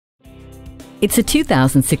It's a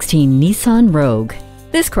 2016 Nissan Rogue.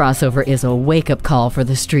 This crossover is a wake-up call for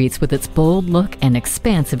the streets with its bold look and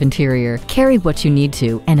expansive interior. Carry what you need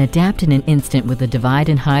to and adapt in an instant with the divide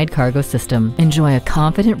and hide cargo system. Enjoy a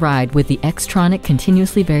confident ride with the Xtronic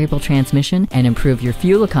continuously variable transmission and improve your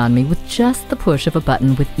fuel economy with just the push of a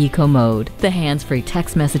button with Eco Mode. The hands-free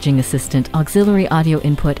text messaging assistant, auxiliary audio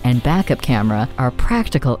input, and backup camera are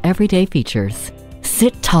practical everyday features.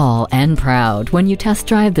 Sit tall and proud when you test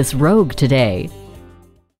drive this Rogue today.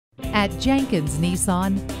 At Jenkins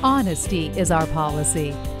Nissan, honesty is our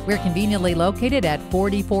policy. We're conveniently located at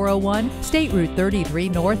 4401 State Route 33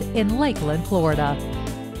 North in Lakeland, Florida.